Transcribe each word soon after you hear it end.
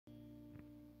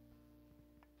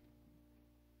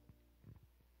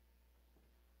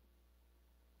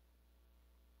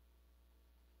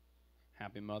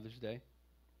Happy Mother's Day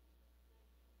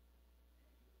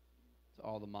to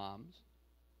all the moms.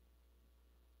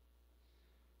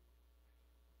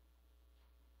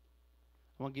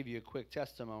 I want to give you a quick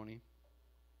testimony.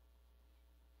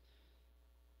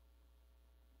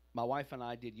 My wife and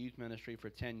I did youth ministry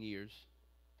for 10 years.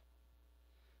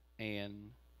 And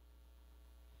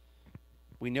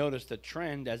we noticed a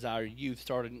trend as our youth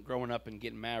started growing up and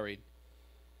getting married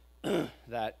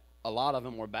that a lot of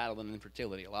them were battling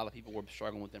infertility. A lot of people were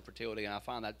struggling with infertility, and I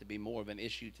found that to be more of an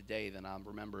issue today than I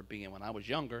remember it being when I was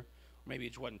younger. Or maybe it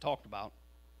just wasn't talked about.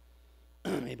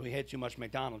 Maybe we had too much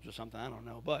McDonald's or something. I don't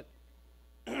know. But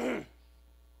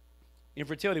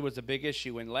infertility was a big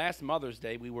issue. And last Mother's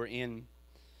Day, we were in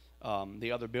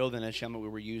the other building at Shema we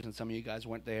were using. Some of you guys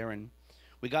went there, and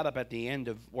we got up at the end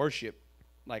of worship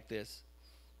like this,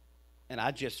 and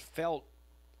I just felt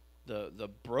the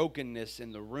brokenness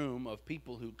in the room of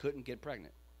people who couldn't get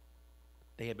pregnant.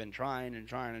 They had been trying and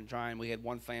trying and trying. We had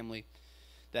one family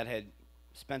that had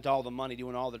spent all the money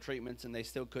doing all the treatments, and they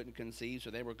still couldn't conceive, so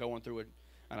they were going through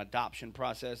an adoption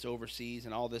process overseas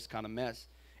and all this kind of mess.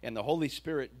 And the Holy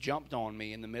Spirit jumped on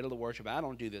me in the middle of worship. I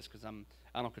don't do this because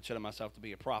I don't consider myself to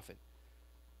be a prophet.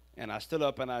 And I stood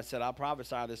up and I said, I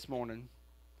prophesy this morning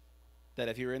that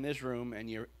if you're in this room and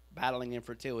you're battling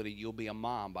infertility, you'll be a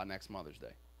mom by next Mother's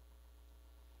Day.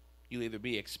 You'll either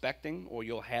be expecting or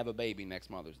you'll have a baby next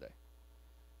Mother's Day.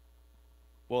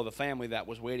 Well, the family that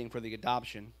was waiting for the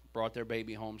adoption brought their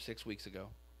baby home 6 weeks ago.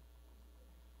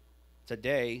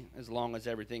 Today, as long as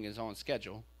everything is on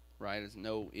schedule, right, there's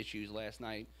no issues last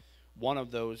night, one of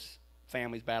those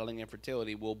families battling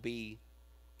infertility will be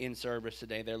in service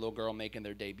today, their little girl making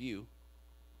their debut.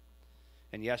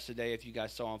 And yesterday, if you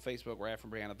guys saw on Facebook, Raph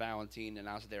and Brianna Valentine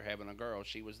announced that they're having a girl.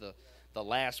 She was the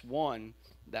last one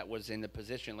that was in the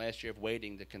position last year of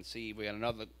waiting to conceive. We had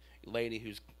another lady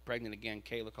who's pregnant again,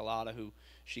 Kayla Collada, who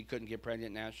she couldn't get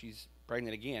pregnant. Now she's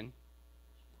pregnant again.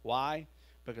 Why?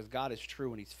 Because God is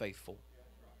true and he's faithful.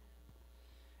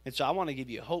 And so I want to give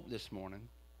you hope this morning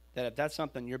that if that's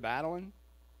something you're battling,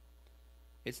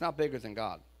 it's not bigger than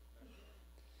God.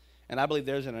 And I believe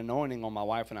there's an anointing on my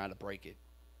wife and I to break it,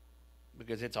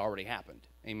 because it's already happened.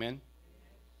 Amen?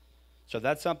 So if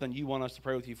that's something you want us to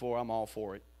pray with you for, I'm all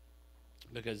for it.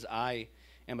 Because I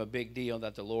am a big deal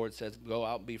that the Lord says, go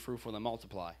out and be fruitful and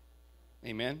multiply.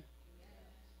 Amen?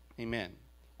 Amen.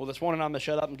 Well, this morning I'm going to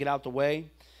shut up and get out the way,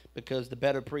 because the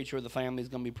better preacher of the family is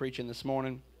going to be preaching this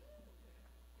morning.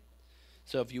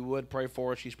 So if you would, pray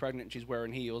for her. She's pregnant and she's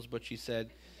wearing heels, but she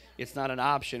said it's not an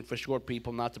option for short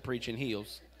people not to preach in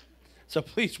heels. So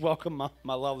please welcome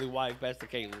my lovely wife, Pastor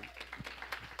Caitlyn.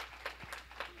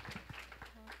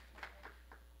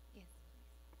 Yes.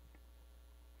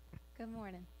 Good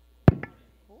morning.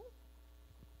 Oh,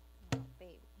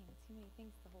 babe, too many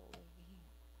things to hold over here.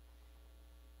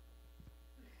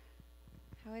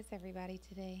 How is everybody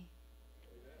today?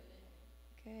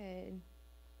 Good.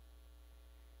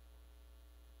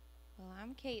 Well,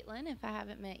 I'm Caitlyn, if I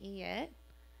haven't met you yet.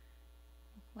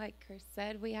 Like Chris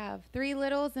said, we have 3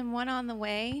 littles and 1 on the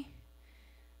way.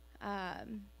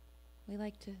 We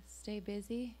like to stay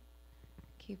busy,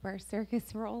 keep our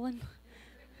circus rolling.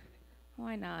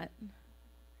 Why not?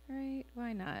 Right?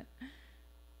 Why not?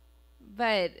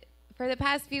 But for the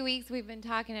past few weeks, we've been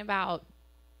talking about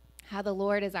how the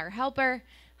Lord is our helper,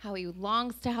 how he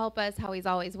longs to help us, how he's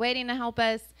always waiting to help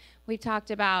us. We've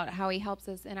talked about how he helps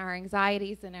us in our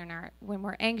anxieties and when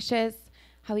we're anxious,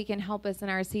 how he can help us in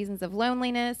our seasons of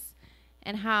loneliness,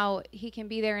 and how he can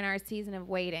be there in our season of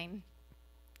waiting.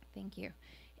 Thank you.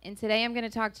 And today I'm going to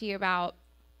talk to you about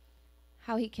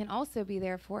how he can also be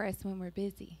there for us when we're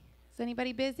busy. Is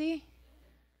anybody busy?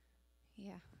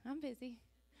 Yeah, I'm busy.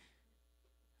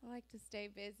 I like to stay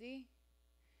busy.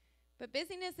 But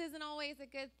busyness isn't always a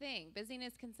good thing.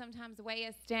 Busyness can sometimes weigh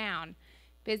us down.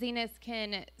 Busyness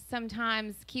can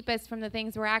sometimes keep us from the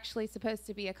things we're actually supposed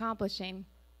to be accomplishing.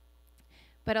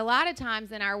 But a lot of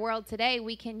times in our world today,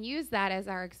 we can use that as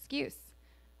our excuse.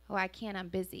 Oh, I can't, I'm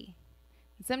busy.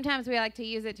 And sometimes we like to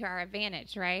use it to our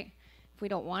advantage, right? If we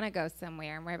don't want to go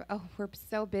somewhere and we're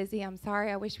so busy, I'm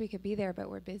sorry, I wish we could be there, but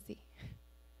we're busy.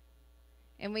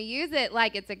 And we use it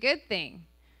like it's a good thing,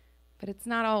 but it's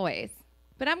not always.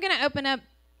 But I'm going to open up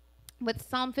with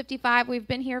Psalm 55. We've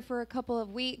been here for a couple of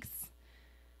weeks.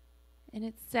 And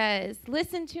it says,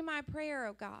 listen to my prayer,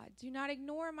 O God. Do not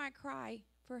ignore my cry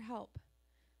for help.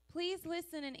 Please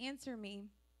listen and answer me,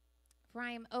 for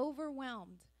I am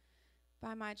overwhelmed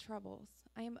by my troubles.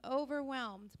 I am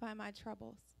overwhelmed by my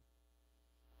troubles.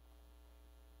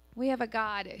 We have a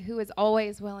God who is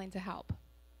always willing to help.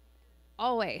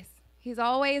 Always. He's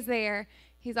always there.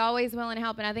 He's always willing to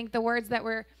help. And I think the words that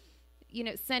we're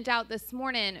sent out this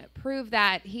morning prove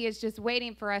that he is just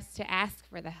waiting for us to ask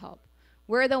for the help.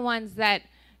 We're the ones that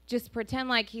just pretend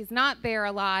like he's not there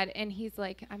a lot, and he's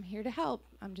like, I'm here to help.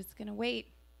 I'm just going to wait.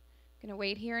 I'm going to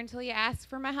wait here until you ask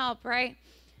for my help, right?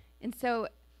 And so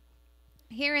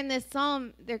here in this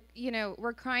psalm,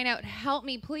 we're crying out, help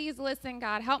me, please listen,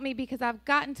 God, help me, because I've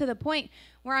gotten to the point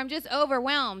where I'm just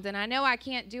overwhelmed, and I know I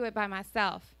can't do it by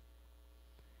myself.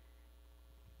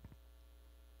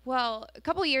 Well, a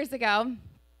couple years ago,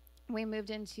 we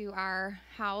moved into our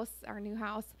new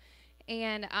house,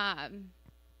 and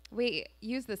we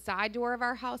use the side door of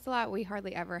our house a lot. We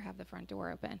hardly ever have the front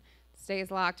door open. It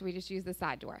stays locked. We just use the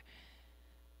side door.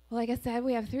 Well, like I said,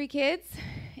 we have 3 kids,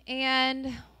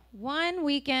 and one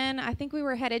weekend, I think we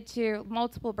were headed to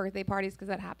multiple birthday parties, because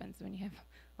that happens when you have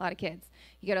a lot of kids.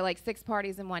 You go to like 6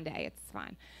 parties in one day. It's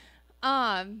fine.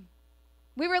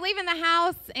 We were leaving the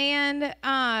house, and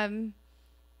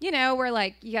we're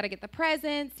like, you got to get the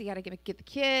presents, you got to get the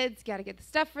kids, you got to get the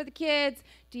stuff for the kids.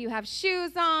 Do you have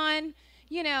shoes on?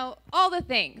 All the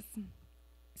things.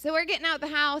 So we're getting out the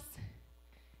house,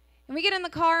 and we get in the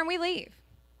car, and we leave.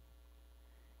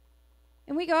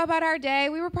 And we go about our day.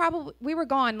 We were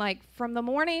gone like from the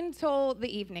morning till the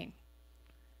evening.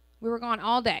 We were gone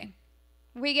all day.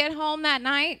 We get home that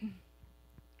night,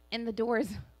 and the door's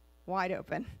wide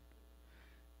open.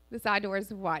 The side door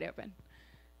is wide open.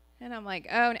 And I'm like,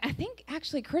 oh, I think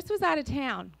actually Chris was out of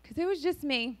town, because it was just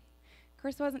me.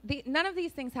 Chris wasn't. None of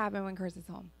these things happen when Chris is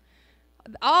home.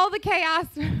 All the chaos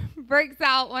breaks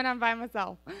out when I'm by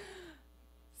myself.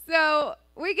 So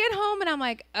we get home, and I'm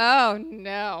like, oh,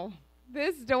 no.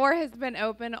 This door has been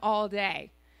open all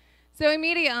day. So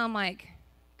immediately I'm like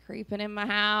creeping in my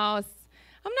house.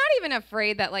 I'm not even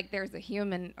afraid that like there's a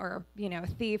human or, a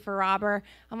thief or robber.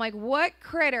 I'm like, what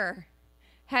critter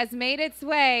has made its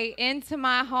way into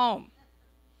my home?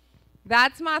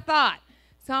 That's my thought.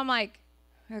 So I'm like,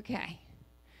 okay,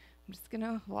 I'm just going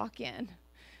to walk in.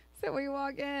 So we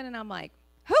walk in, and I'm like,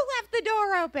 who left the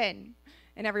door open?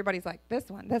 And everybody's like, this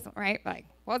one, right? Like,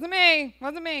 wasn't me.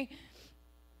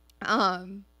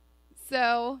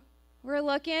 So we're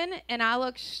looking, and I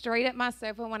looked straight at my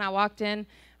sofa when I walked in.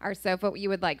 Our sofa, you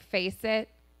would like face it,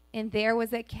 and there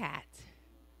was a cat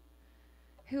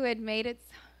who had made its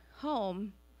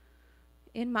home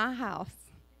in my house.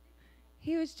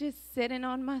 He was just sitting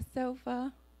on my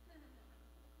sofa.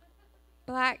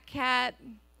 Black cat,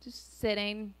 just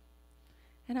sitting.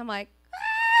 And I'm like,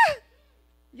 ah!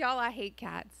 Y'all, I hate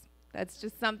cats. That's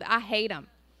just something. I hate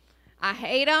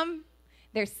them.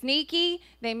 They're sneaky,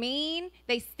 they mean,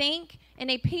 they stink, and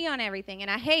they pee on everything,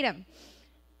 and I hate them.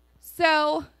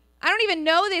 So I don't even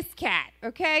know this cat,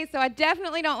 okay? So I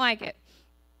definitely don't like it.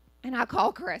 And I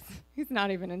call Chris. He's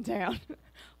not even in town. I'm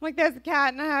like, there's a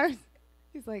cat in the house.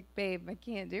 He's like, babe, I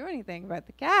can't do anything about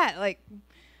the cat. Like,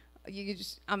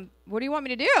 what do you want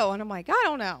me to do? And I'm like, I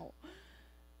don't know.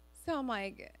 So I'm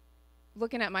like,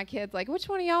 looking at my kids like, which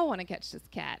one of y'all want to catch this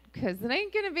cat? Because it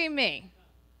ain't going to be me.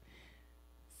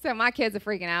 So my kids are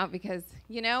freaking out because,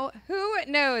 who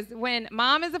knows when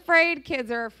mom is afraid,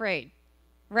 kids are afraid,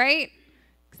 right?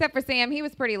 Except for Sam. He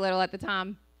was pretty little at the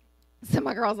time. So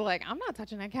my girls are like, I'm not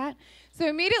touching that cat. So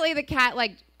immediately the cat,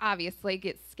 obviously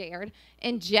gets scared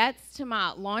and jets to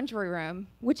my laundry room,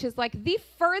 which is like the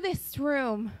furthest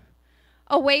room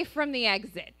away from the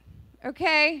exit,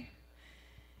 okay?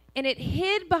 And it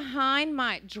hid behind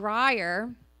my dryer.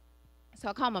 So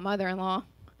I'll call my mother-in-law.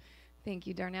 Thank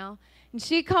you, Darnell. And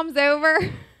she comes over,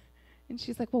 and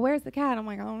she's like, well, where's the cat? I'm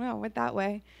like, I don't know. Went that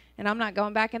way. And I'm not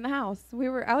going back in the house. We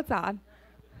were outside.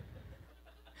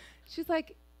 She's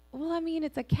like, well, I mean,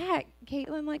 it's a cat,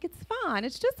 Caitlyn. Like, it's fine.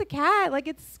 It's just a cat. Like,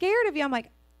 it's scared of you. I'm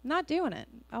like, not doing it.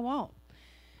 I won't.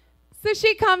 So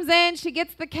she comes in. She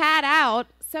gets the cat out.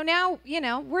 So now,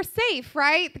 we're safe,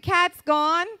 right? The cat's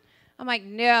gone. I'm like,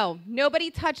 no. Nobody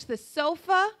touch the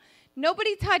sofa.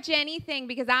 Nobody touch anything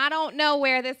because I don't know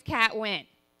where this cat went.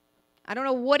 I don't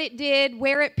know what it did,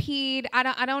 where it peed.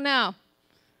 I don't know.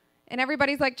 And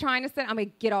everybody's like trying to sit. I'm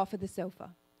like, get off of the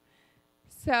sofa.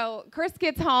 So Chris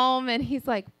gets home, and he's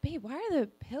like, babe, why are the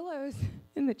pillows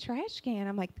in the trash can?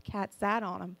 I'm like, the cat sat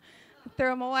on them. I threw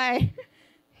them away.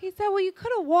 He said, well, you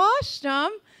could have washed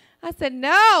them. I said,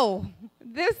 no.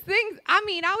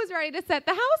 I was ready to set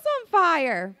the house on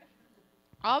fire.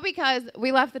 All because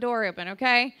we left the door open,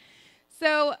 okay?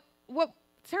 So what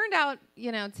turned out,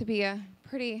 to be a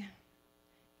pretty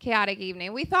chaotic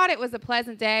evening. We thought it was a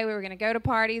pleasant day. We were going to go to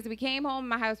parties. We came home.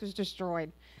 My house was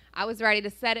destroyed. I was ready to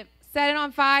set it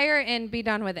on fire and be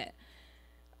done with it.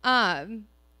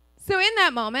 So in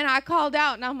that moment, I called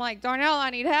out, and I'm like, Darnell,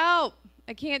 I need help.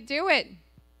 I can't do it.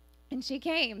 And she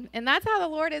came. And that's how the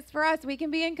Lord is for us. We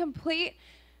can be in complete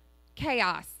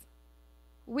chaos.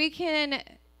 We can,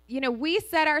 we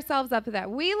set ourselves up for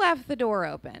that. We left the door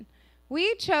open.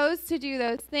 We chose to do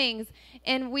those things,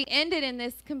 and we ended in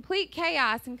this complete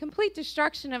chaos and complete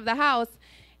destruction of the house,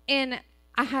 and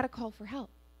I had to call for help,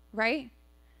 right?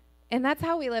 And that's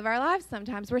how we live our lives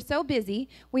sometimes. We're so busy,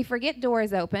 we forget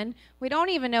doors open. We don't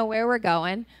even know where we're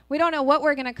going. We don't know what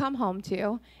we're going to come home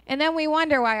to, and then we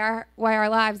wonder why our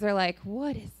lives are like,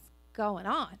 what is going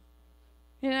on?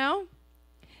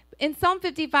 In Psalm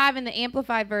 55 in the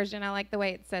Amplified version, I like the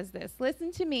way it says this.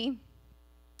 Listen to me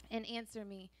and answer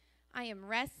me. I am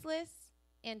restless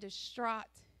and distraught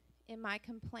in my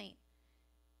complaint,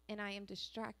 and I am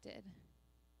distracted.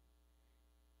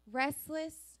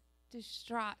 Restless,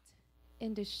 distraught,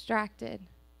 and distracted.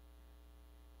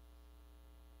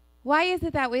 Why is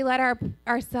it that we let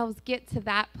ourselves get to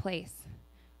that place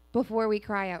before we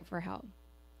cry out for help?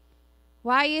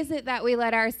 Why is it that we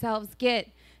let ourselves get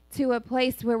to a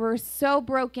place where we're so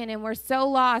broken and we're so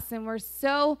lost and we're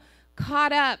so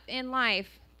caught up in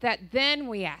life that then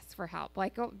we ask for help?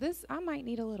 Like, I might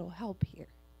need a little help here.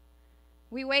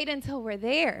 We wait until we're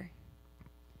there.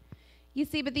 You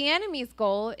see, but the enemy's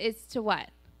goal is to what?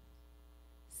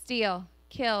 Steal,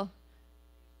 kill,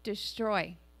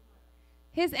 destroy.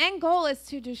 His end goal is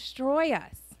to destroy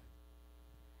us.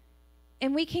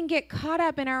 And we can get caught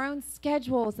up in our own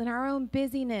schedules and our own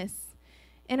busyness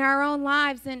in our own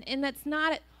lives. And it's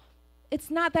not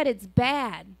that it's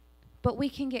bad, but we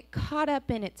can get caught up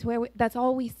in it to where that's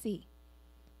all we see.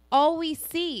 All we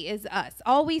see is us.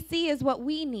 All we see is what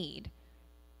we need,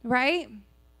 right?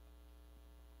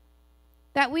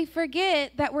 That we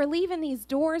forget that we're leaving these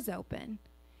doors open.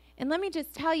 And let me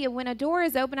just tell you, when a door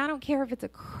is open, I don't care if it's a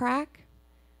crack,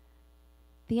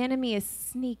 the enemy is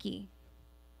sneaky.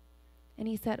 And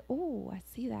he said, oh, I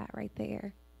see that right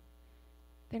there.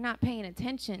 They're not paying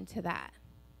attention to that.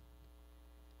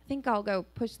 I think I'll go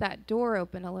push that door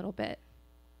open a little bit.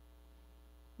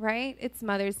 Right? It's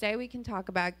Mother's Day. We can talk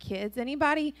about kids.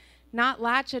 Anybody not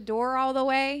latch a door all the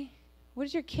way? What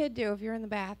does your kid do if you're in the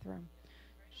bathroom?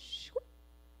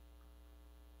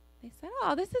 They said,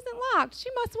 oh, this isn't locked. She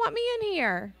must want me in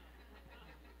here.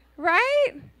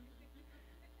 Right?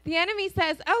 The enemy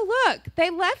says, oh, look,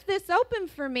 they left this open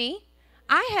for me.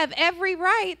 I have every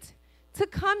right to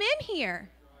come in here.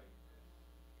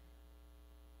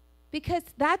 Because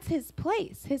that's his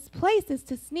place. His place is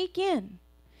to sneak in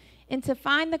and to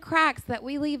find the cracks that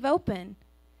we leave open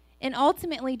and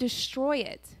ultimately destroy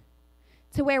it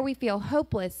to where we feel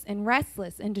hopeless and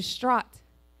restless and distraught.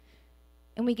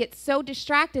 And we get so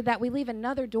distracted that we leave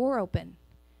another door open.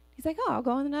 He's like, oh, I'll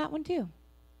go in that one too.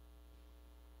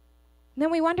 And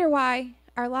then we wonder why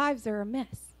our lives are a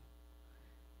mess.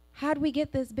 How'd we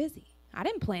get this busy? I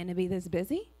didn't plan to be this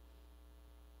busy.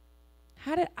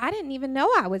 I didn't even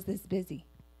know I was this busy.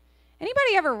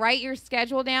 Anybody ever write your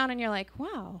schedule down and you're like,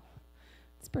 wow,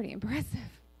 it's pretty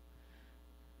impressive?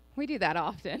 We do that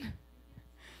often.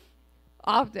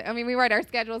 I mean, we write our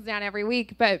schedules down every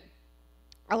week, but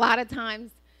a lot of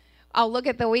times I'll look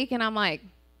at the week and I'm like,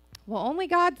 well, only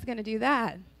God's going to do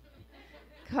that,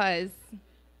 because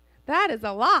that is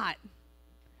a lot.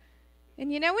 And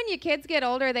when your kids get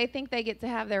older, they think they get to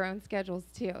have their own schedules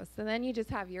too. So then you just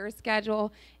have your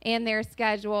schedule and their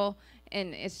schedule,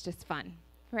 and it's just fun,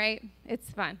 right?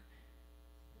 It's fun.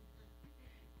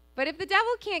 But if the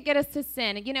devil can't get us to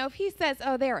sin, if he says,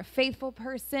 oh, they're a faithful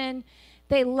person,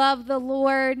 they love the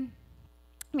Lord.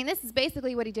 I mean, this is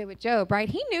basically what he did with Job, right?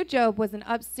 He knew Job was an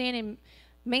upstanding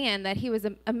man, that he was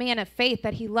a man of faith,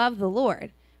 that he loved the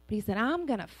Lord. But he said, I'm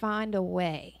going to find a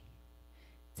way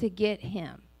to get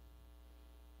him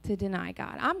to deny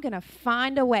God. I'm going to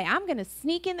find a way. I'm going to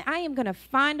sneak in. I am going to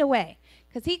find a way,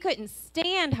 because he couldn't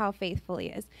stand how faithful he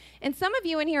is. And some of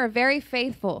you in here are very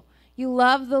faithful. You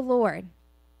love the Lord.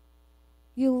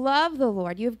 You love the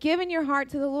Lord. You've given your heart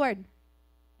to the Lord,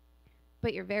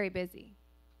 but you're very busy.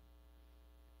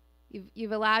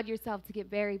 You've allowed yourself to get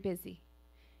very busy,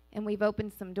 and we've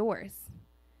opened some doors.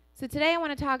 So today I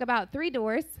want to talk about 3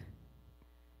 doors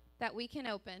that we can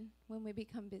open when we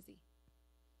become busy.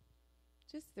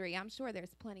 Just 3. I'm sure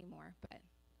there's plenty more, but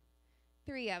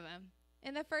 3 of them.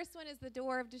 And the first one is the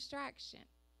door of distraction.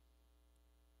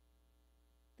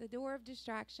 The door of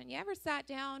distraction. You ever sat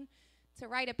down to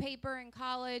write a paper in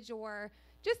college, or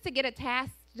just to get a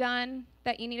task done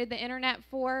that you needed the internet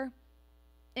for,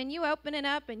 and you open it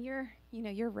up and you're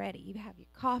ready. You have your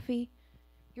coffee.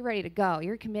 You're ready to go.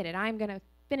 You're committed. I'm going to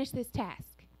finish this task.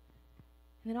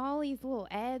 And then all these little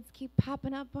ads keep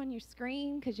popping up on your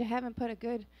screen because you haven't put a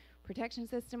good protection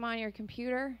system on your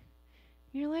computer.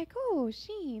 And you're like, oh,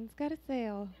 Shein's got a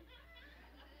sale.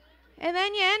 And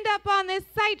then you end up on this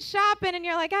site shopping and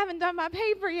you're like, I haven't done my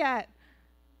paper yet.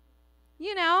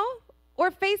 You know?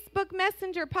 Or Facebook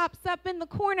Messenger pops up in the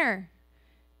corner.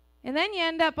 And then you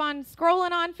end up on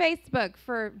scrolling on Facebook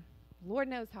for Lord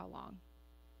knows how long.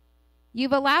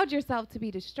 You've allowed yourself to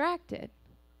be distracted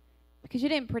because you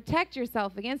didn't protect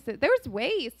yourself against it. There's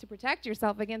ways to protect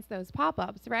yourself against those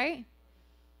pop-ups, right?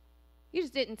 You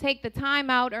just didn't take the time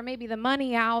out or maybe the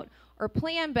money out or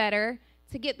plan better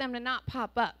to get them to not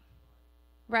pop up,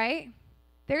 right?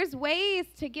 There's ways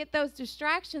to get those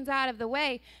distractions out of the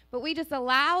way, but we just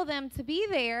allow them to be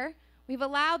there. We've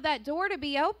allowed that door to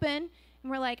be open,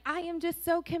 and we're like, I am just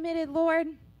so committed, Lord.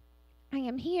 I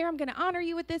am here. I'm going to honor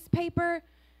you with this paper.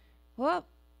 Whoop,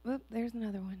 there's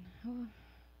another one. Oh,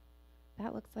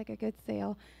 that looks like a good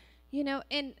sale. You know,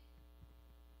 and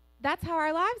that's how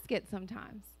our lives get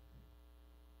sometimes.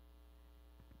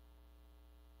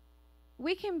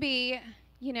 We can be,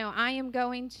 you know, I am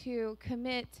going to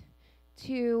commit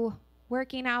to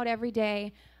working out every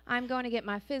day. I'm going to get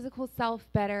my physical self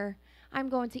better. I'm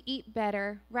going to eat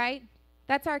better, right?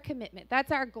 That's our commitment.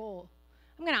 That's our goal.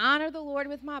 I'm going to honor the Lord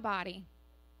with my body.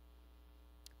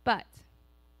 But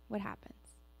what happens?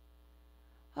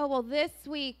 Oh, well, this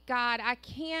week, God, I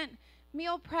can't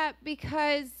meal prep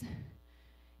because,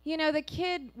 you know, the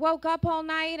kid woke up all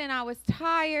night and I was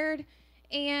tired.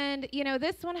 And, you know,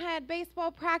 this one had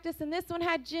baseball practice and this one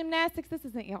had gymnastics. This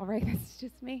isn't y'all, right? This is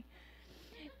just me.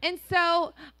 And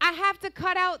so I have to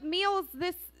cut out meals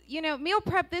meal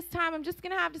prep this time. I'm just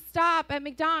going to have to stop at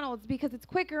McDonald's because it's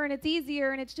quicker and it's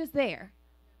easier and it's just there.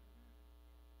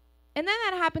 And then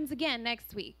that happens again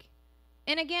next week.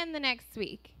 And again the next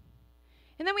week.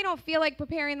 And then we don't feel like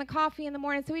preparing the coffee in the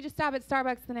morning, so we just stop at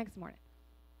Starbucks the next morning.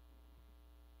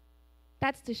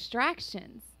 That's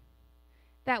distractions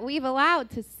that we've allowed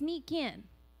to sneak in,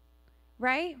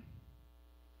 right?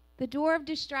 The door of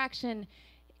distraction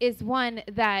is one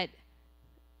that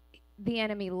the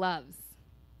enemy loves.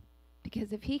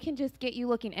 Because if he can just get you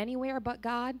looking anywhere but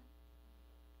God,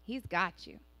 he's got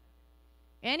you.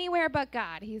 Anywhere but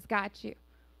God, he's got you.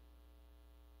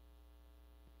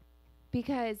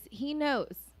 Because he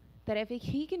knows that if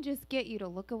he can just get you to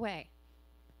look away,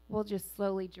 we'll just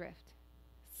slowly drift,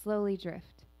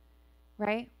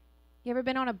 right? You ever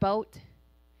been on a boat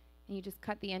and you just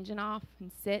cut the engine off and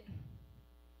sit?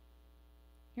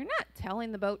 You're not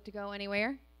telling the boat to go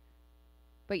anywhere,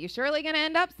 but you're surely going to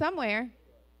end up somewhere.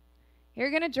 You're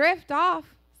going to drift off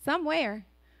somewhere.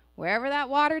 Wherever that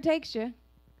water takes you,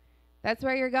 that's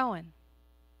where you're going.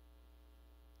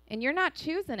 And you're not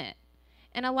choosing it.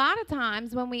 And a lot of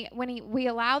times when we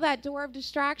allow that door of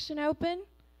distraction open,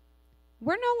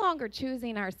 we're no longer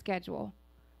choosing our schedule.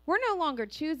 We're no longer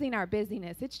choosing our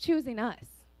busyness. It's choosing us.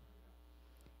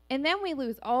 And then we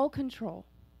lose all control.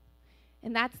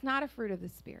 And that's not a fruit of the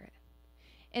Spirit.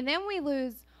 And then we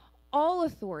lose all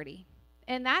authority.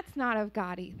 And that's not of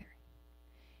God either.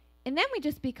 And then we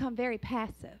just become very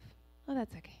passive. Oh,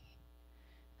 that's okay.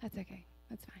 That's okay.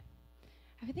 That's fine.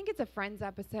 I think it's a Friends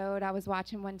episode I was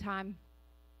watching one time.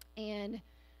 And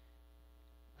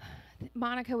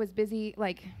Monica was busy,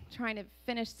 like, trying to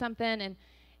finish something.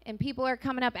 And people are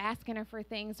coming up asking her for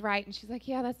things, right? And she's like,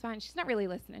 yeah, that's fine. She's not really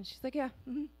listening. She's like, yeah,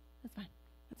 that's fine.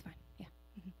 That's fine. Yeah.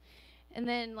 And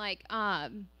then, like,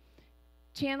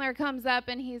 Chandler comes up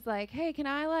and he's like, hey, can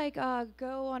I, like,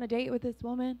 go on a date with this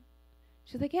woman?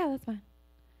 She's like, yeah, that's fine.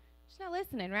 She's not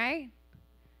listening, right?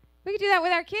 We can do that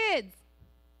with our kids.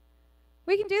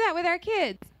 We can do that with our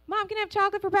kids. Mom, can I have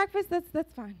chocolate for breakfast? That's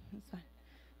fine. That's fine.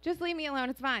 Just leave me alone.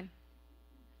 It's fine.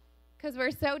 Because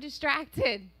we're so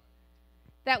distracted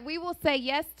that we will say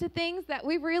yes to things that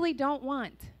we really don't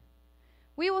want.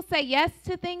 We will say yes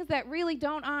to things that really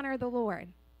don't honor the Lord.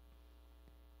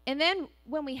 And then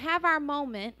when we have our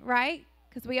moment, right?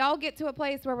 Because we all get to a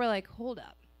place where we're like, hold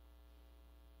up.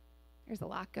 There's a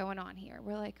lot going on here.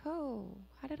 We're like, oh,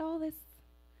 how did all this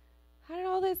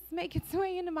make its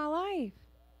way into my life?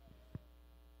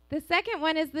 The second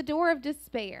one is the door of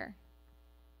despair.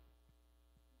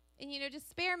 And, you know,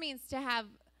 despair means to have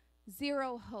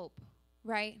zero hope,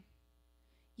 right?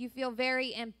 You feel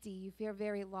very empty. You feel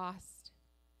very lost.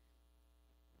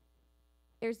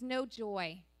 There's no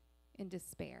joy in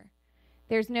despair.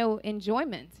 There's no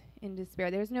enjoyment in despair.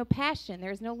 There's no passion.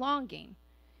 There's no longing.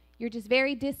 You're just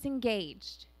very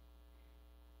disengaged.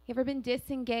 You ever been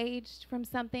disengaged from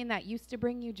something that used to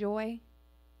bring you joy?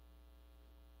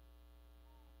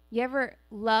 You ever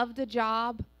loved a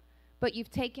job, but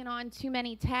you've taken on too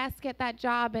many tasks at that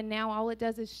job and now all it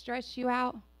does is stress you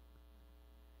out?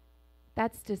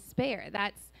 That's despair.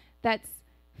 That's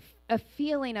a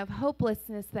feeling of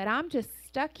hopelessness that I'm just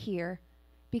stuck here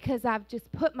because I've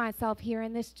just put myself here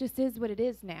and this just is what it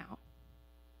is now.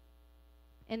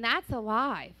 And that's a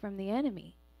lie from the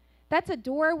enemy. That's a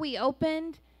door we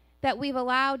opened that we've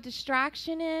allowed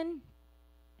distraction in,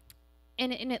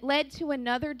 and it led to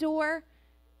another door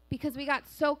because we got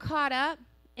so caught up,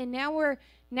 and now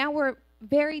we're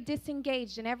very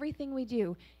disengaged in everything we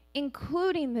do,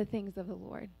 including the things of the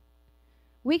Lord.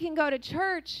 We can go to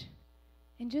church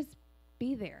and just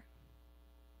be there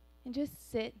and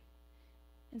just sit,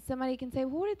 and somebody can say,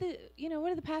 well, what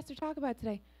did the pastor talk about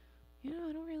today? I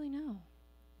don't really know.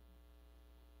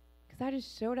 Because I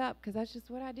just showed up because that's just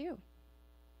what I do.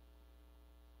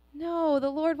 No, the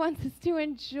Lord wants us to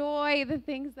enjoy the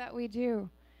things that we do.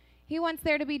 He wants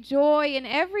there to be joy in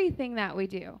everything that we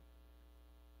do.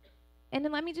 And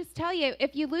then let me just tell you,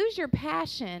 if you lose your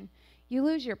passion, you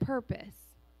lose your purpose.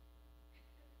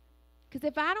 Because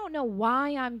if I don't know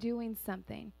why I'm doing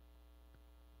something,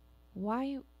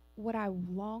 why would I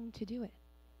long to do it?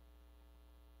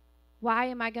 Why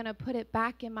am I going to put it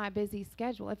back in my busy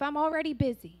schedule? If I'm already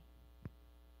busy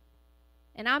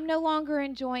and I'm no longer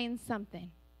enjoying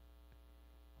something,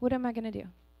 what am I going to do?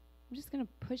 I'm just going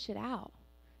to push it out.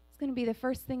 It's going to be the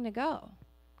first thing to go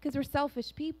because we're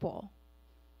selfish people.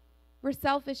 We're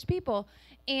selfish people,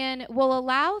 and we'll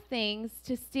allow things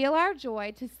to steal our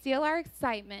joy, to steal our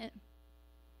excitement.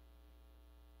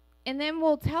 And then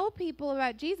we'll tell people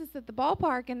about Jesus at the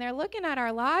ballpark, and they're looking at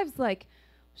our lives like,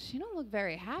 she don't look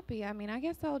very happy. I mean, I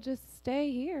guess I'll just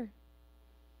stay here.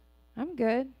 I'm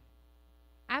good.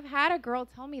 I've had a girl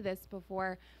tell me this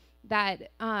before,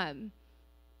 that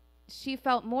she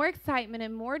felt more excitement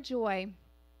and more joy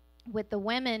with the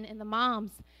women and the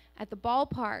moms at the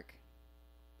ballpark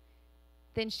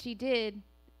than she did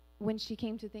when she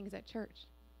came to things at church.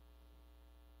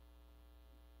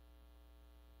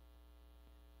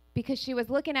 Because she was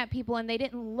looking at people and they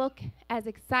didn't look as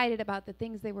excited about the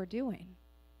things they were doing.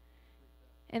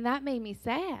 And that made me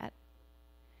sad.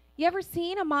 You ever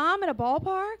seen a mom at a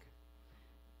ballpark?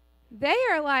 They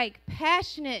are like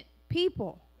passionate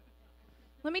people.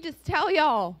 Let me just tell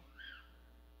y'all.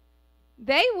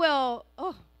 They will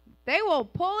pull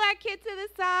that kid to the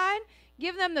side,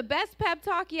 give them the best pep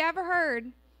talk you ever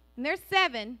heard. And they're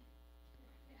 7.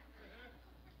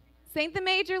 This ain't the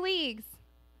major leagues.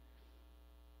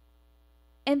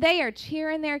 And they are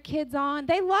cheering their kids on.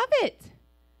 They love it.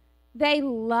 They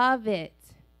love it.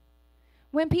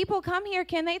 When people come here,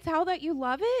 can they tell that you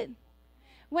love it?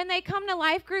 When they come to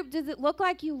life group, does it look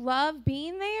like you love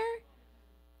being there?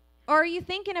 Or are you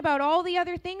thinking about all the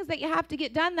other things that you have to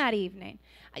get done that evening?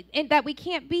 And that we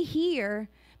can't be here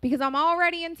because I'm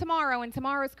already in tomorrow, and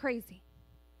tomorrow's crazy.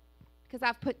 Because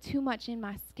I've put too much in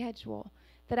my schedule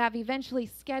that I've eventually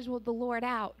scheduled the Lord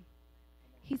out.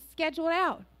 He's scheduled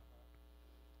out.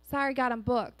 Sorry, God, I'm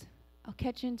booked. I'll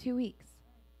catch you in 2 weeks.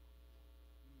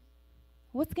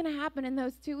 What's going to happen in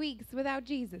those 2 weeks without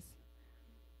Jesus?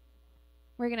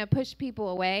 We're going to push people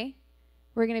away.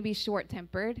 We're going to be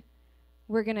short-tempered.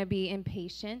 We're going to be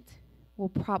impatient. We'll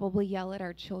probably yell at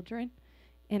our children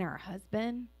and our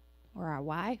husband or our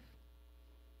wife.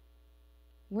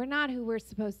 We're not who we're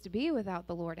supposed to be without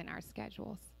the Lord in our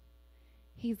schedules.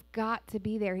 He's got to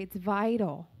be there. It's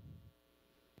vital.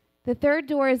 The third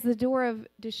door is the door of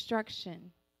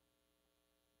destruction.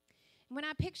 When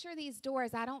I picture these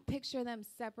doors, I don't picture them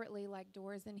separately like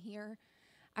doors in here.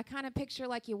 I kind of picture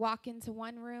like you walk into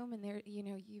one room and there,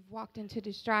 you've walked into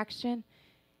distraction,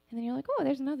 and then you're like, oh,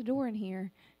 there's another door in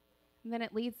here. And then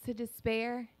it leads to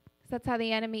despair. Because that's how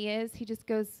the enemy is. He just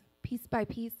goes piece by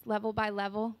piece, level by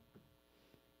level.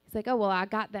 He's like, oh, well, I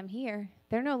got them here.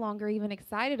 They're no longer even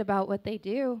excited about what they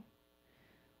do.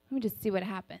 Let me just see what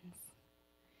happens.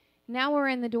 Now we're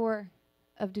in the door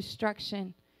of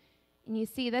destruction. And you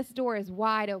see, this door is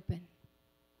wide open.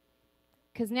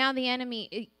 Because now the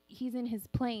enemy, he's in his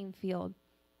playing field.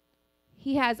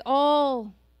 He has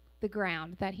all the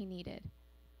ground that he needed.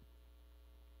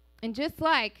 And just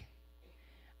like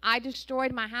I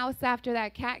destroyed my house after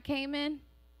that cat came in,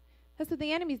 that's what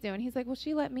the enemy's doing. He's like, well,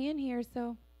 she let me in here,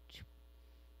 so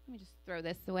let me just throw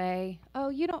this away. Oh,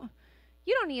 you don't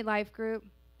need life group.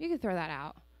 You can throw that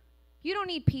out. You don't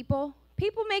need people.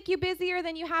 People make you busier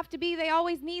than you have to be. They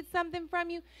always need something from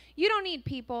you. You don't need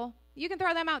people. You can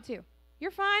throw them out too.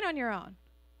 You're fine on your own.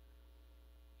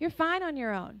 You're fine on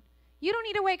your own. You don't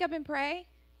need to wake up and pray.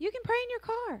 You can pray in your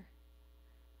car.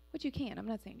 Which you can. I'm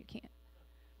not saying you can't.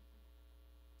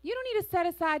 You don't need to set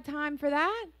aside time for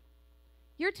that.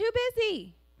 You're too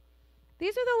busy.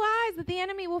 These are the lies that the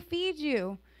enemy will feed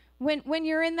you when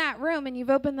you're in that room and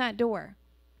you've opened that door.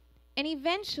 And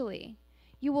eventually,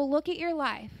 you will look at your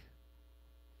life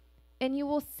and you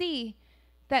will see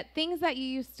that things that you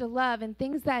used to love and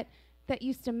things that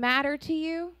used to matter to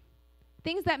you,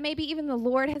 things that maybe even the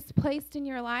Lord has placed in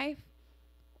your life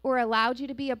or allowed you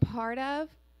to be a part of,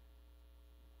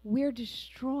 we're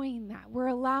destroying that. We're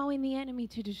allowing the enemy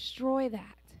to destroy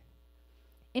that.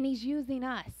 And he's using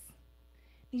us.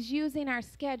 He's using our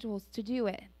schedules to do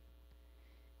it.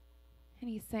 And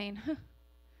he's saying,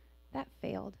 that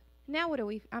failed. Now what do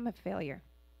we, I'm a failure.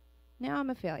 Now I'm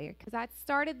a failure because I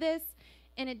started this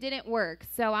and it didn't work.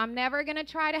 So I'm never going to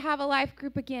try to have a life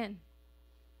group again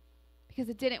because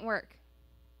it didn't work.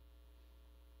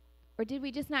 Or did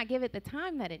we just not give it the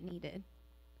time that it needed?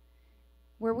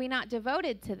 Were we not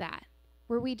devoted to that?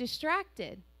 Were we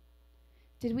distracted?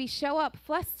 Did we show up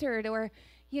flustered or,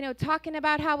 talking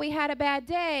about how we had a bad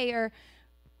day or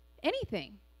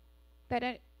anything? We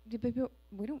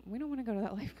don't want to go to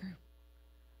that life group.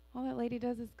 All that lady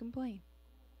does is complain.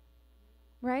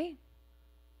 Right?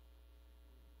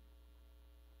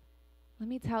 Let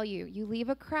me tell you, you leave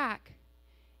a crack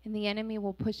and the enemy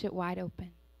will push it wide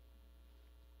open.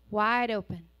 Wide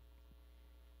open.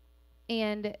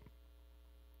 And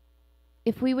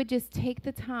if we would just take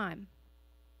the time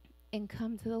and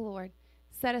come to the Lord,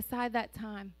 set aside that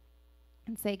time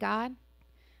and say, God,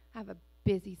 I have a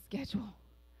busy schedule.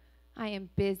 I am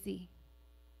busy.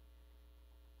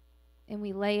 And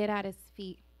we lay it at his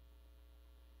feet.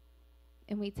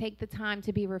 And we take the time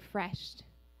to be refreshed.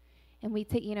 And we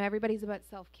take, everybody's about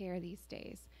self-care these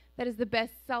days. That is the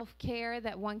best self-care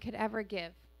that one could ever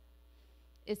give,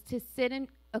 is to sit in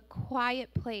a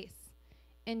quiet place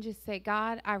and just say,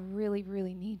 God, I really,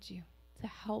 really need you to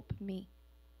help me.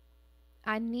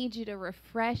 I need you to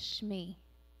refresh me.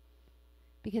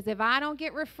 Because if I don't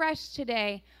get refreshed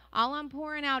today, all I'm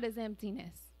pouring out is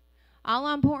emptiness. All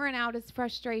I'm pouring out is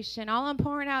frustration. All I'm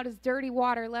pouring out is dirty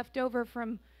water left over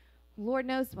from Lord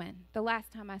knows when, the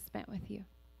last time I spent with you.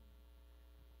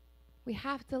 We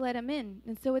have to let him in.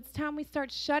 And so it's time we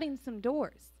start shutting some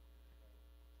doors.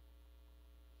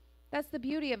 That's the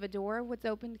beauty of a door. What's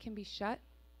opened can be shut.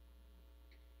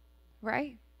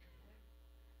 Right?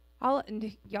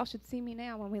 And y'all should see me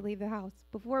now when we leave the house.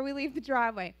 Before we leave the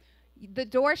driveway. The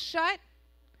door's shut.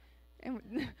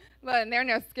 And they're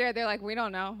no scared. They're like, we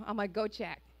don't know. I'm like, go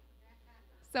check.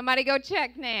 Somebody go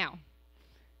check now.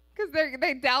 Because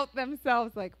they doubt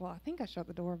themselves. Like, well, I think I shut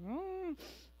the door.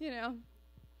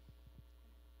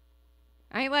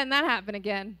 I ain't letting that happen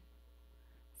again.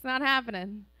 It's not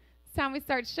happening. It's time we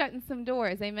start shutting some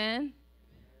doors. Amen?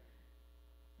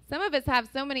 Some of us have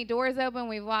so many doors open,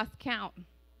 we've lost count.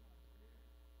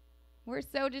 We're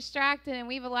so distracted, and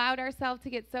we've allowed ourselves to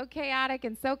get so chaotic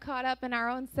and so caught up in our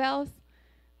own selves.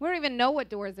 We don't even know what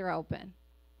doors are open.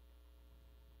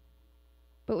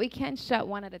 But we can shut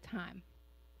one at a time.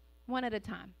 One at a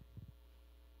time.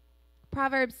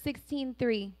 Proverbs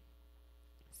 16:3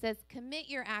 says, commit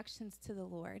your actions to the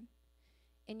Lord,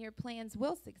 and your plans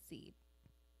will succeed.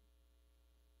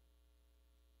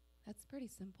 That's pretty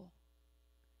simple.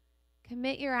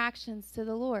 Commit your actions to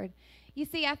the Lord. You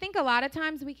see, I think a lot of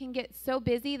times we can get so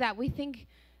busy that we think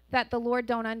that the Lord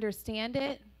don't understand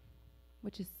it,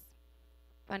 which is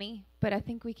funny, but I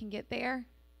think we can get there.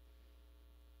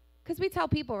 Because we tell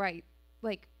people, right,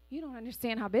 like, you don't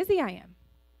understand how busy I am.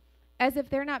 As if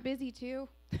they're not busy too.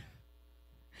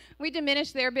 We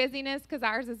diminish their busyness because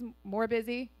ours is more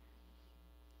busy.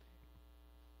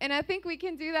 And I think we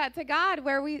can do that to God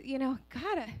where we,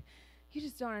 God, you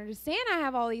just don't understand. I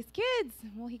have all these kids.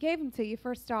 Well, he gave them to you,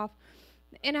 first off.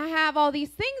 And I have all these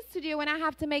things to do, and I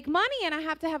have to make money, and I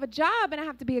have to have a job, and I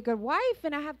have to be a good wife,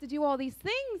 and I have to do all these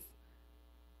things.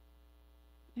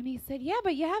 And he said, yeah,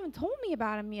 but you haven't told me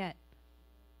about them yet.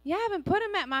 You haven't put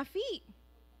them at my feet.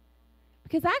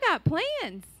 Because I got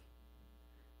plans.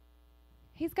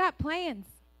 He's got plans.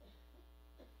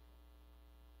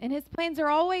 And his plans are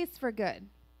always for good.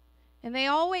 And they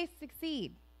always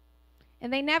succeed.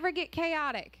 And they never get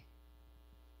chaotic.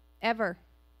 Ever.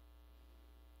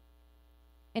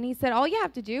 And he said, all you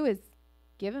have to do is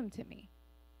give them to me.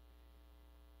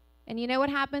 And you know what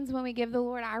happens when we give the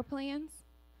Lord our plans?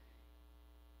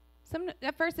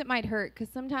 At first it might hurt because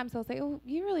sometimes he'll say, oh,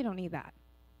 you really don't need that.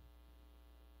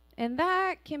 And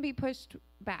that can be pushed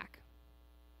back.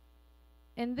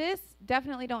 And this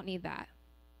definitely don't need that.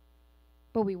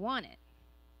 But we want it.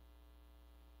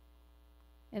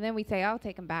 And then we say, I'll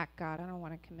take them back, God. I don't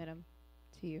want to commit them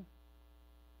to you.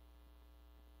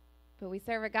 But we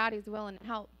serve a God who's willing to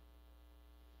help.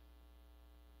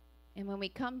 And when we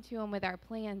come to him with our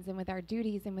plans and with our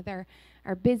duties and with our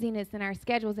busyness and our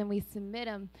schedules and we submit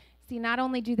them, see, not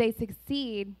only do they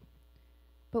succeed,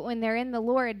 but when they're in the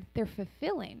Lord, they're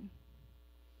fulfilling.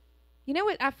 You know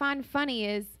what I find funny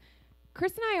is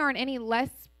Chris and I aren't any less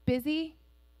busy,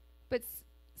 but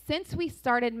since we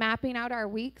started mapping out our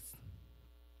weeks,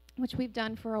 which we've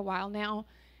done for a while now,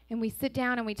 and we sit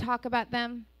down and we talk about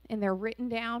them, and they're written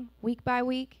down week by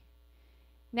week,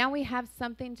 now we have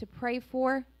something to pray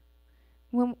for.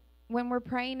 When we're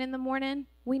praying in the morning,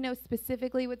 we know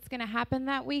specifically what's going to happen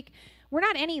that week. We're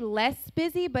not any less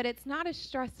busy, but it's not as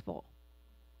stressful.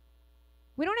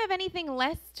 We don't have anything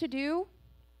less to do.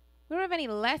 We don't have any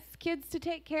less kids to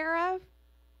take care of,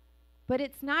 but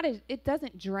it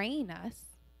doesn't drain us.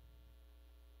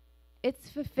 It's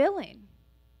fulfilling.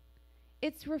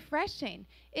 It's refreshing.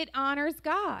 It honors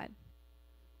God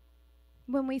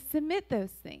when we submit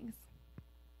those things.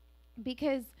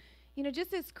 Because,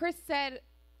 just as Chris said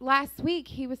last week,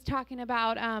 he was talking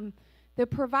about the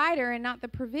provider and not the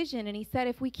provision. And he said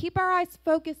if we keep our eyes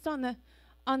focused on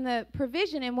the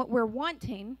provision and what we're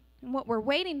wanting and what we're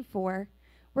waiting for,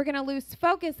 we're going to lose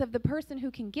focus of the person who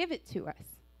can give it to us.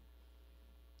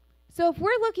 So if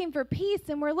we're looking for peace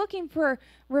and we're looking for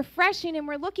refreshing and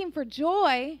we're looking for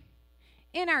joy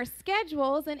in our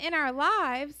schedules and in our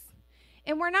lives,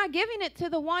 and we're not giving it to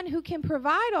the one who can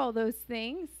provide all those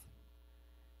things,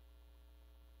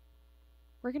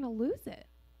 we're going to lose it.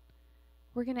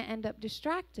 We're going to end up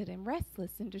distracted and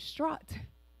restless and distraught.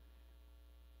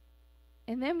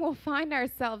 And then we'll find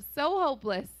ourselves so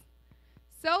hopeless,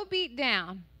 so beat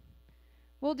down.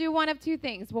 We'll do one of two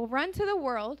things. We'll run to the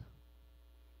world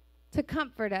to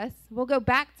comfort us. We'll go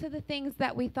back to the things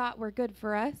that we thought were good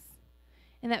for us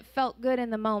and that felt good in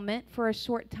the moment for a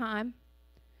short time.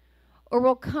 Or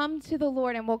we'll come to the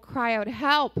Lord and we'll cry out,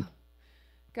 help.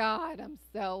 God, I'm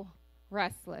so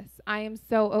restless. I am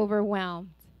so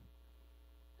overwhelmed.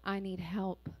 I need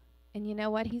help. And you know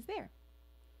what? He's there.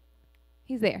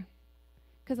 He's there.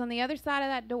 Because on the other side of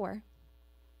that door,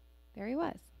 there he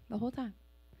was the whole time.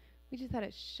 We just had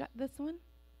to shut this one,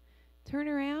 turn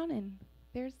around, and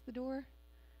there's the door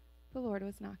the Lord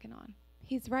was knocking on.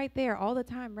 He's right there all the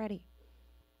time, ready.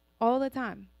 All the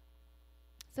time.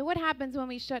 So what happens when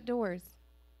we shut doors?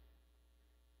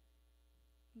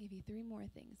 I'll give you 3 more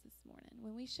things this morning.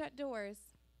 When we shut doors,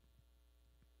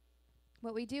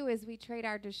 what we do is we trade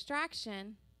our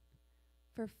distraction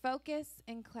for focus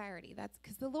and clarity. That's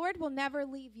because the Lord will never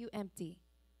leave you empty.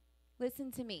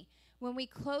 Listen to me. When we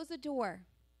close a door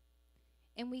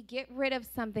and we get rid of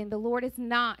something, the Lord is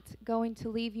not going to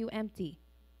leave you empty.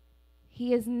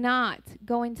 He is not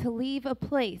going to leave a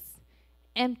place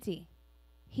empty.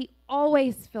 He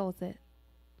always fills it.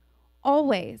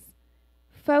 Always.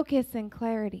 Focus and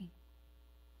clarity.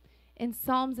 In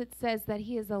Psalms it says that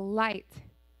he is a light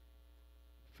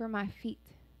for my feet,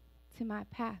 to my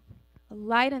path. A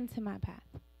light unto my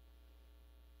path.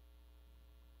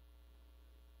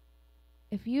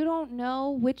 If you don't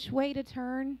know which way to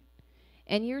turn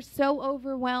and you're so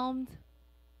overwhelmed,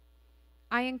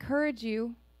 I encourage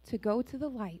you to go to the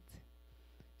light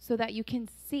so that you can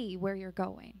see where you're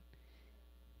going.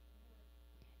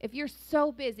 If you're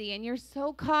so busy and you're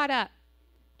so caught up,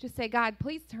 just say, God,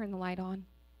 please turn the light on.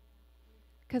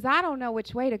 Because I don't know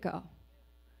which way to go.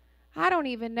 I don't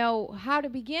even know how to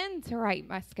begin to write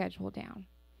my schedule down.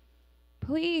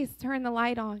 Please turn the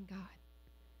light on, God.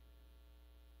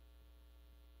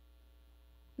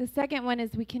 The second one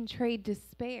is we can trade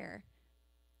despair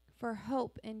for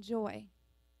hope and joy.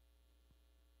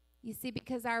 You see,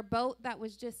 because our boat that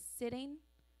was just sitting,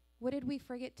 what did we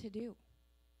forget to do?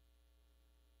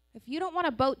 If you don't want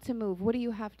a boat to move, what do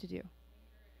you have to do?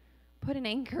 Put an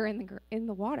anchor in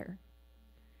the water.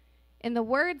 And the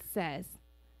word says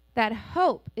that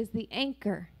hope is the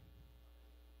anchor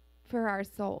for our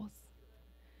souls.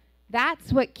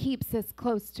 That's what keeps us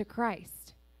close to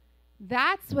Christ.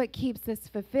 That's what keeps us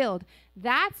fulfilled.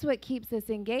 That's what keeps us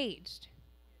engaged.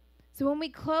 So when we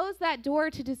close that door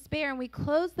to despair and we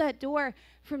close that door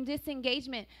from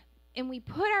disengagement and we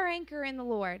put our anchor in the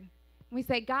Lord, and we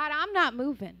say, God, I'm not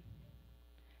moving.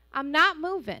 I'm not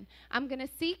moving. I'm going to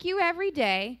seek you every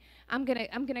day. I'm going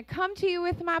to come to you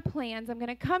with my plans. I'm going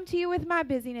to come to you with my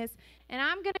busyness, and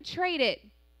I'm going to trade it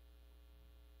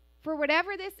for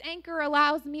whatever this anchor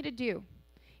allows me to do.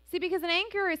 See, because an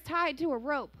anchor is tied to a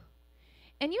rope,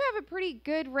 and you have a pretty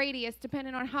good radius,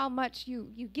 depending on how much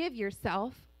you give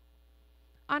yourself,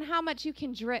 on how much you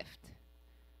can drift,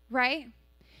 right?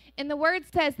 And the word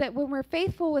says that when we're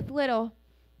faithful with little,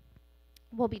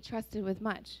 we'll be trusted with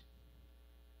much.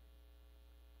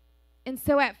 And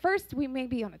so at first, we may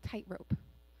be on a tightrope,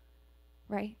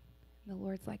 right? And the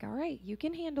Lord's like, all right, you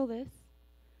can handle this.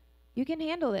 You can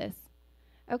handle this.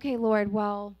 Okay, Lord,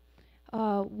 well,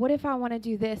 what if I want to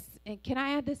do this? And can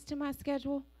I add this to my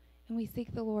schedule? And we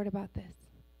seek the Lord about this.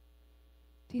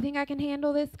 Do you think I can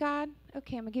handle this, God?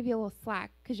 Okay, I'm going to give you a little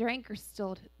slack because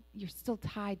you're still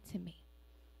tied to me.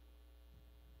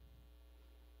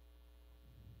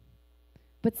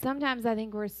 But sometimes I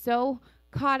think we're so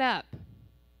caught up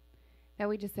that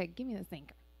we just say, give me this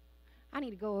anchor. I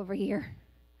need to go over here.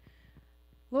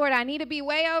 Lord, I need to be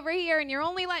way over here, and you're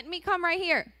only letting me come right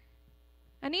here.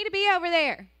 I need to be over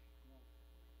there.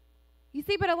 You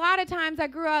see, but a lot of times I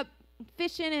grew up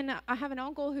fishing, and I have an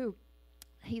uncle who,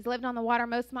 he's lived on the water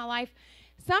most of my life.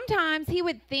 Sometimes he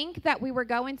would think that we were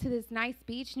going to this nice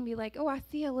beach and be like, oh, I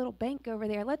see a little bank over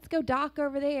there. Let's go dock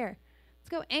over there. Let's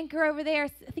go anchor over there.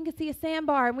 I think I see a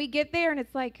sandbar. And we get there, and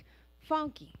it's like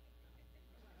funky.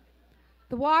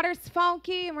 The water's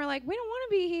funky, and we're like, we don't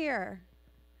want to be here.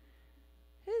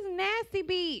 This is a nasty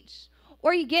beach.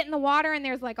 Or you get in the water, and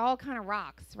there's like all kind of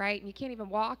rocks, right? And you can't even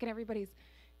walk, and everybody's,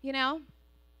 you know.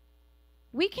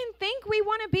 We can think we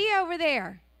want to be over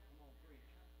there.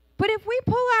 But if we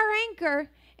pull our anchor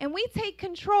and we take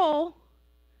control,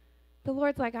 the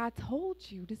Lord's like, I told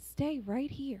you to stay right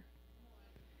here.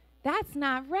 That's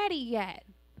not ready yet.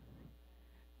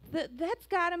 That's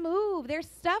got to move. There's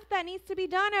stuff that needs to be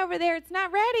done over there. It's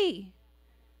not ready.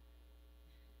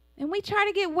 And we try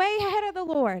to get way ahead of the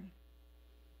Lord.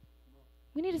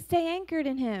 We need to stay anchored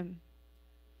in him.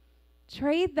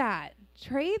 Trade that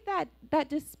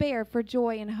despair for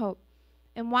joy and hope.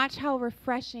 And watch how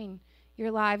refreshing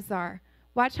your lives are.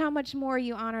 Watch how much more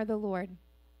you honor the Lord.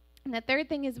 And the third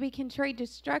thing is we can trade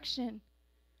destruction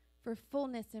for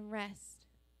fullness and rest.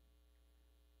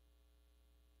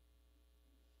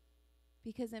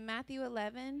 Because in Matthew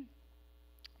 11,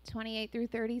 28 through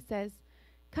 30 says,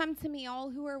 come to me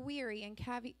all who are weary and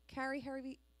carry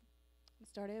heavy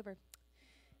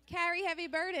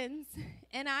burdens,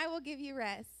 and I will give you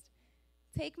rest.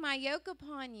 Take my yoke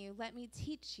upon you. Let me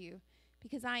teach you,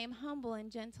 because I am humble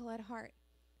and gentle at heart,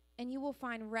 and you will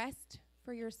find rest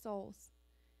for your souls.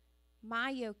 My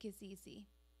yoke is easy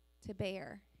to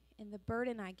bear, and the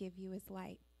burden I give you is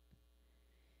light.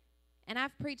 And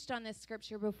I've preached on this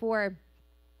scripture before,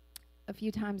 a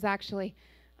few times actually.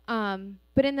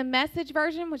 But in the Message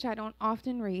version, which I don't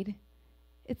often read,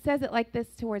 it says it like this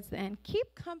towards the end.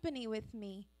 Keep company with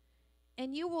me,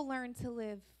 and you will learn to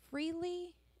live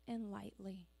freely and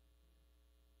lightly.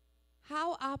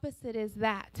 How opposite is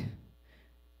that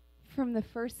from the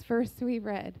first verse we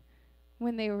read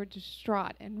when they were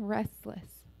distraught and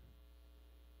restless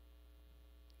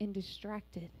and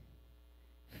distracted?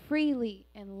 Freely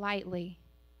and lightly.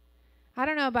 I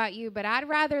don't know about you, but I'd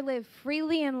rather live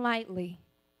freely and lightly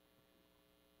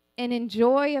and in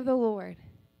joy of the Lord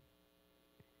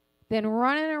than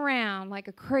running around like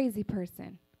a crazy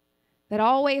person that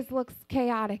always looks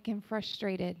chaotic and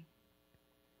frustrated,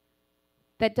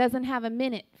 that doesn't have a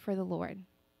minute for the Lord.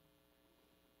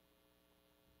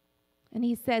 And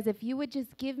he says, if you would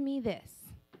just give me this,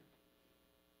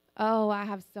 oh, I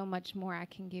have so much more I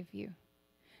can give you.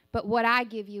 But what I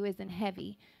give you isn't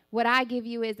heavy. What I give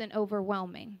you isn't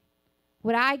overwhelming.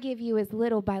 What I give you is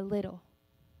little by little.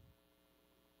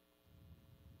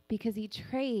 Because he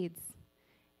trades.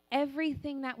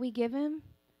 Everything that we give him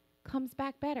comes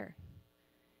back better.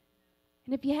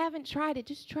 And if you haven't tried it,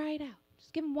 just try it out.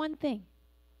 Just give him one thing.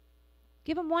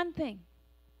 Give him one thing.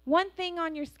 One thing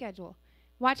on your schedule.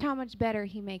 Watch how much better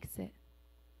he makes it.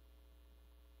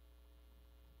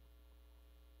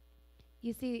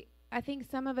 You see, I think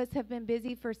some of us have been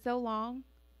busy for so long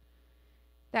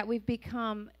that we've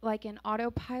become like an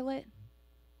autopilot.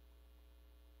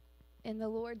 And the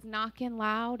Lord's knocking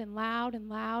loud and loud and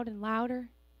loud and louder.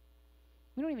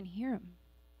 We don't even hear him.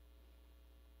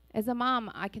 As a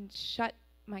mom, I can shut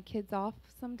my kids off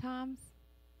sometimes,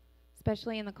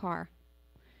 especially in the car.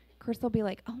 Chris will be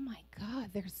like, oh my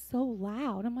God, they're so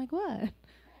loud. I'm like, what? I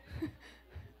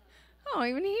don't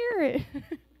even hear it.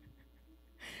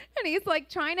 And he's like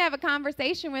trying to have a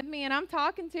conversation with me, and I'm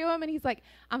talking to him, and he's like,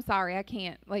 I'm sorry, I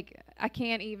can't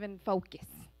even focus.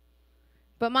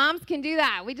 But moms can do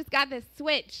that. We just got this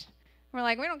switch. We're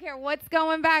like, we don't care what's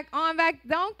going back.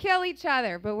 Don't kill each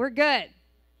other, but we're good,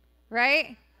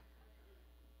 right?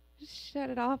 Just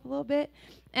shut it off a little bit.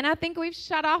 And I think we've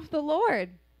shut off the Lord.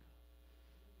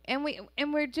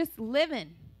 And we're just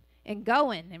living and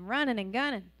going and running and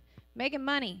gunning, making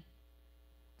money,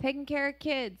 taking care of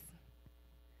kids.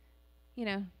 You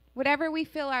know, whatever we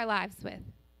fill our lives with.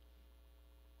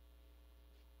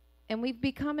 And we've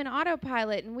become an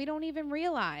autopilot, and we don't even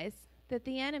realize that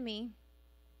the enemy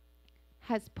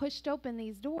has pushed open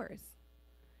these doors.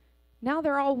 Now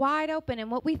they're all wide open, and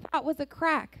what we thought was a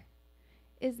crack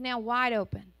is now wide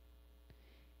open.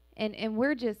 And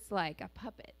we're just like a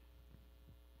puppet.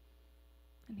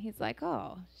 And he's like,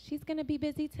 oh, she's going to be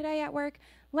busy today at work.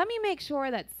 Let me make sure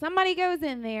that somebody goes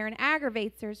in there and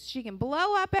aggravates her so she can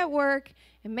blow up at work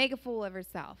and make a fool of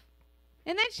herself.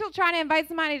 And then she'll try to invite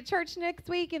somebody to church next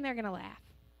week, and they're going to laugh.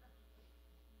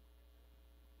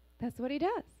 That's what he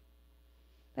does.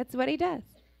 That's what he does.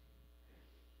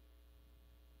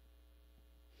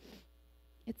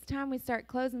 It's time we start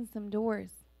closing some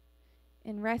doors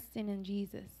and resting in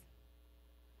Jesus.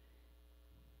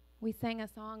 We sang a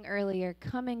song earlier,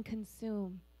 come and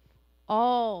consume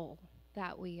all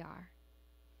that we are.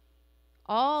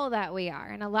 All that we are.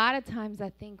 And a lot of times I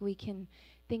think we can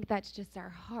think that's just our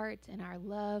heart and our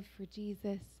love for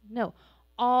Jesus. No,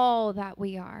 all that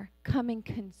we are. Come and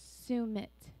consume it.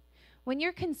 When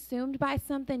you're consumed by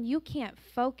something, you can't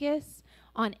focus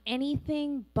on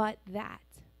anything but that.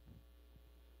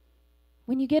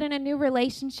 When you get in a new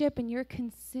relationship and you're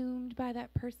consumed by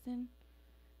that person,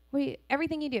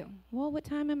 everything you do, well, what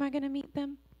time am I going to meet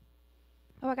them?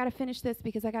 Oh, I got to finish this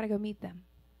because I got to go meet them.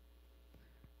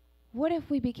 What if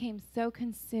we became so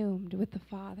consumed with the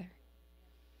Father,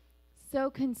 so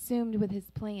consumed with his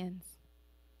plans?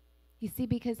 You see,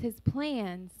 because his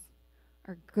plans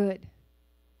are good.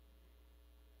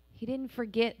 He didn't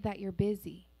forget that you're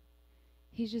busy.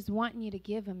 He's just wanting you to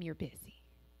give him your busy.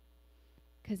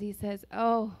 Because he says,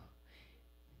 oh,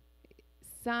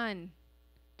 son,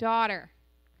 daughter,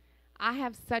 I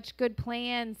have such good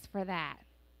plans for that.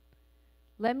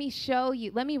 Let me show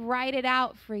you. Let me write it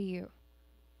out for you.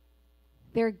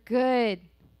 They're good.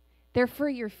 They're for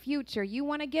your future. You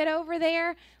want to get over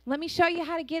there? Let me show you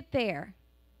how to get there.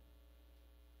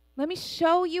 Let me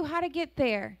show you how to get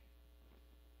there.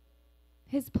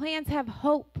 His plans have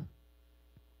hope.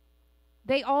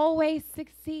 They always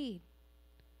succeed.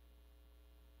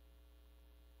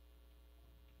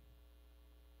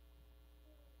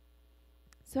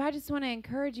 So I just want to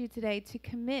encourage you today to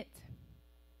commit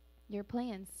your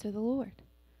plans to the Lord.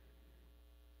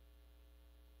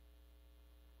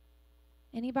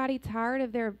 Anybody tired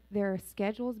of their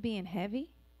schedules being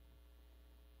heavy?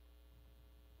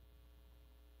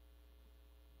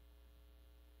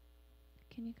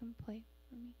 Can you come play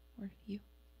for me? Or you?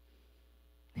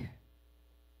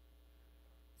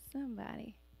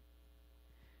 Somebody.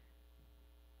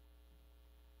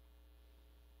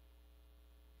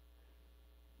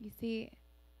 You see,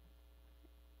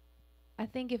 I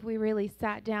think if we really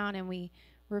sat down and we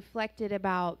reflected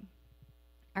about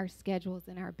our schedules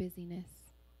and our busyness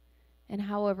and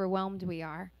how overwhelmed we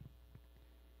are,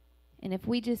 and if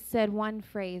we just said one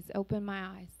phrase, open my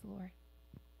eyes, Lord.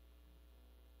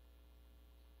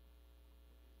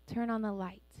 Turn on the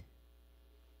light.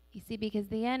 You see, because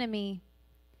the enemy,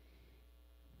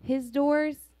 his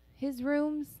doors, his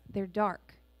rooms, they're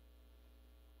dark.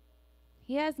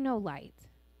 He has no light.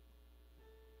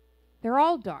 They're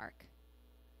all dark.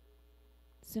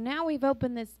 So now we've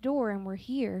opened this door and we're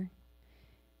here,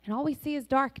 and all we see is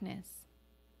darkness.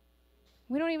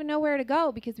 We don't even know where to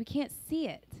go because we can't see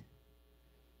it.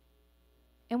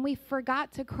 And we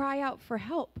forgot to cry out for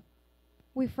help.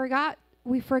 We forgot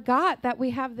that we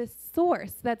have this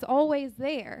source that's always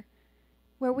there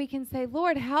where we can say,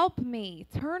 Lord, help me.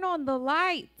 Turn on the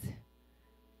light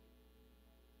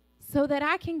so that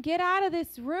I can get out of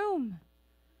this room.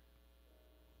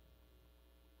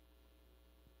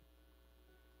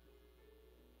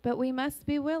 But we must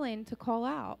be willing to call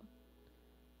out.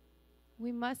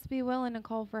 We must be willing to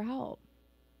call for help.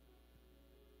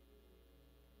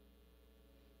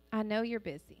 I know you're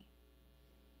busy.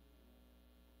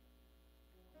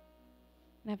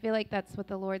 And I feel like that's what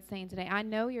the Lord's saying today. I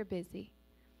know you're busy.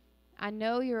 I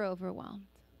know you're overwhelmed.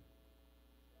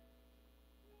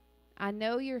 I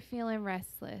know you're feeling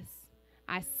restless.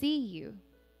 I see you.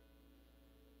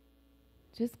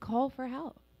 Just call for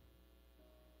help.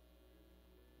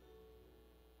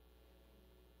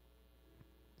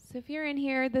 So if you're in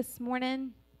here this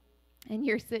morning and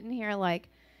you're sitting here like,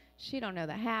 she don't know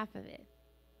the half of it.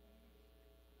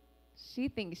 She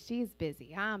thinks she's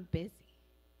busy. I'm busy.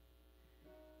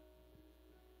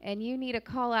 And you need a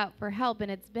call out for help,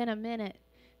 and it's been a minute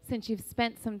since you've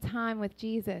spent some time with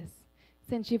Jesus,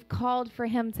 since you've called for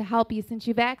him to help you, since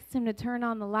you've asked him to turn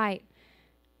on the light.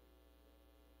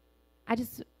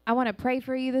 I want to pray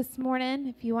for you this morning.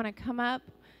 If you want to come up,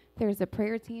 there's a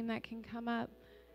prayer team that can come up.